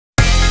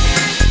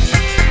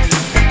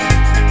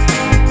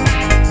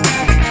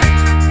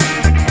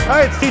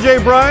Hi, it's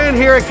DJ Bryan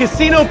here at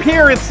Casino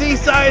Pier at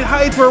Seaside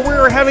Heights, where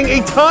we're having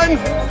a ton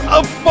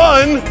of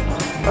fun.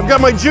 I've got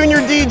my junior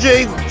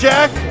DJs,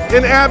 Jack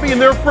and Abby, and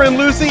their friend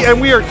Lucy,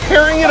 and we are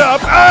tearing it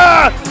up.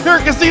 Here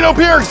at Casino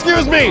Pier,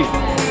 excuse me.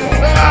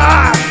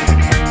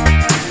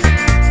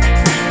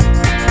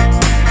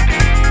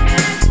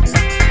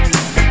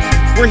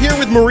 We're here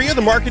with Maria,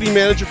 the marketing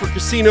manager for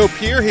Casino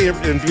Pier here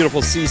in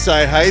beautiful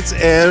Seaside Heights.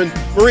 And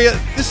Maria,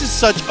 this is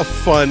such a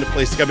fun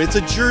place to come. It's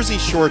a Jersey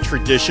Shore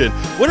tradition.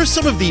 What are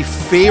some of the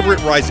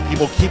favorite rides that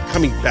people keep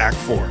coming back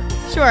for?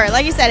 Sure,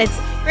 like you said, it's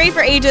great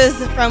for ages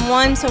from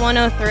 1 to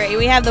 103.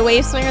 We have the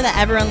wave swinger that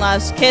everyone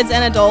loves, kids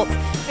and adults.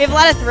 We have a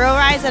lot of thrill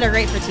rides that are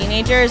great for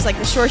teenagers, like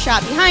the shore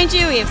shot behind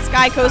you. We have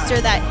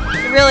Skycoaster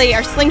that really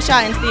are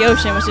slingshot into the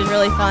ocean, which is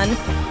really fun.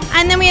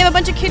 And then we have a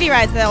bunch of kiddie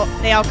rides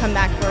that they all come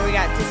back for. We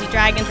got Disney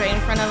Dragons right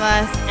in front of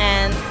us,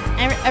 and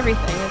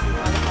everything. It's a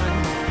lot of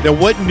fun. Now,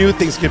 what new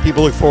things can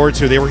people look forward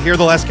to? They were here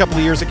the last couple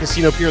of years at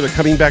Casino Pier. They're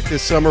coming back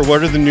this summer.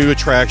 What are the new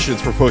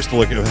attractions for folks to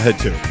look ahead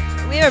to?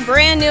 We have a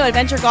brand new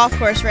adventure golf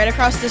course right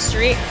across the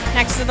street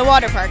next to the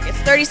water park. It's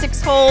 36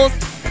 holes.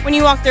 When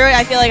you walk through it,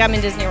 I feel like I'm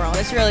in Disney World.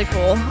 It's really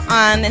cool.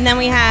 And then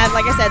we have,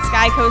 like I said,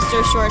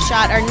 Skycoaster, Short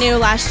Shot are new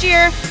last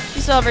year.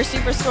 We still have our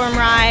Superstorm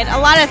ride. A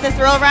lot of the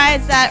thrill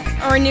rides that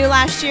are new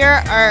last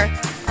year are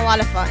a lot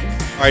of fun.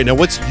 All right, now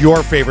what's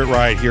your favorite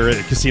ride here at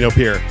Casino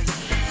Pier?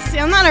 See,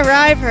 I'm not a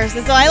ride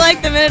person, so I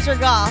like the miniature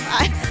golf.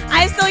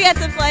 I still yet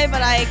to play,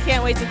 but I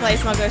can't wait to play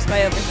Small Ghost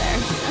Bay over there.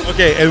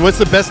 Okay, and what's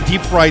the best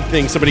deep fried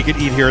thing somebody could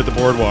eat here at the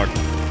boardwalk?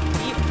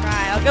 Deep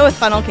fry. I'll go with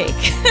funnel cake.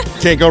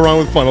 Can't go wrong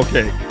with funnel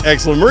cake.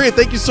 Excellent. Maria,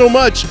 thank you so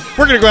much.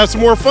 We're going to go have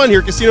some more fun here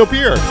at Casino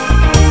Pier.